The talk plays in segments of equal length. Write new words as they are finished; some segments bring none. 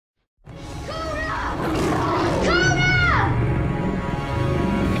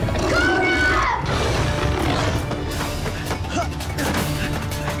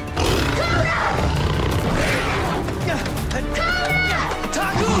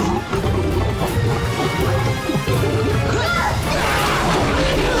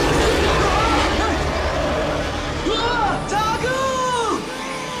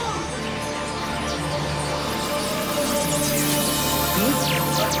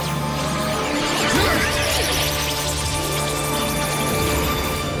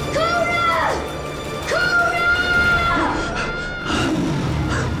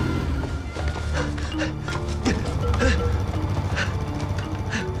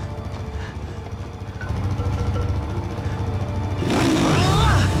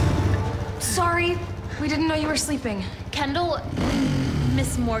know you were sleeping. Kendall,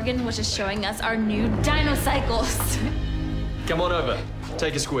 Miss Morgan was just showing us our new Dino Cycles. Come on over.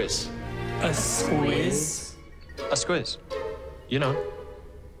 Take a squiz. A squiz? A squiz. You know.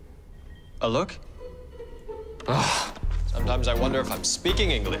 A look. Oh, sometimes I wonder if I'm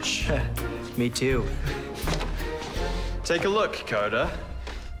speaking English. Me too. Take a look, Koda.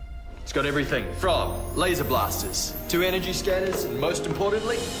 It's got everything from laser blasters to energy scanners, and most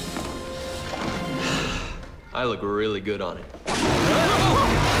importantly, I look really good on it.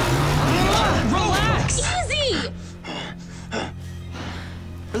 Relax! Easy!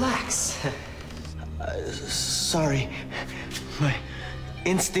 Relax. Sorry. My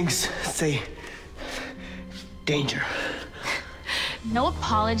instincts say danger. No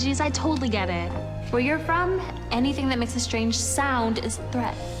apologies, I totally get it. Where you're from, anything that makes a strange sound is a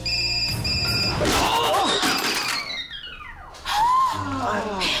threat.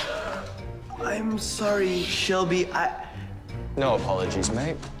 I'm sorry, Shelby. No apologies,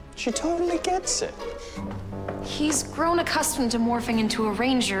 mate. She totally gets it. He's grown accustomed to morphing into a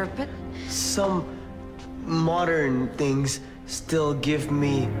ranger, but... Some modern things still give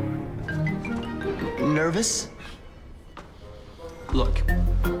me... nervous? Look,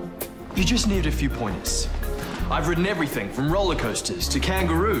 you just need a few pointers. I've ridden everything from roller coasters to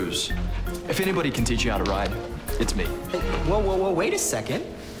kangaroos. If anybody can teach you how to ride, it's me. Whoa, wait a second.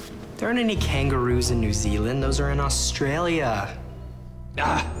 There aren't any kangaroos in New Zealand. Those are in Australia.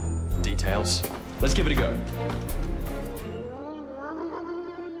 Ah, details. Let's give it a go.